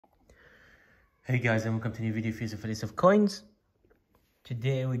Hey guys, and welcome to a new video for list of coins.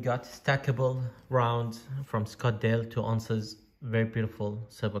 Today we got stackable round from Scottsdale, 2 ounces, very beautiful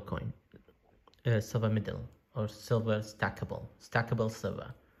silver coin, silver middle or silver stackable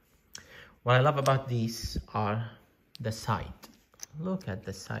silver. What I love about these are the side. Look at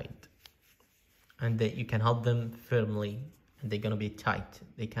the side, and you can hold them firmly, and they're gonna be tight.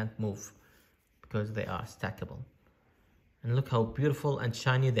 They can't move because they are stackable. And look how beautiful and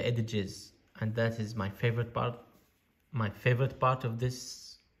shiny the edge is. And that is my favorite part. My favorite part of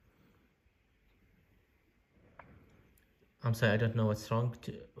this. I'm sorry, I don't know what's wrong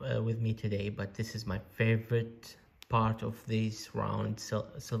with me today, but this is my favorite part of these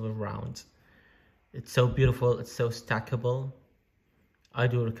silver rounds. It's so beautiful. It's so stackable. I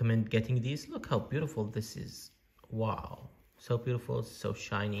do recommend getting these. Look how beautiful this is. Wow, so beautiful, so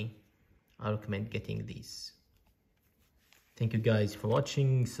shiny. I recommend getting these. Thank you guys for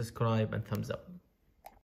watching, subscribe and thumbs up.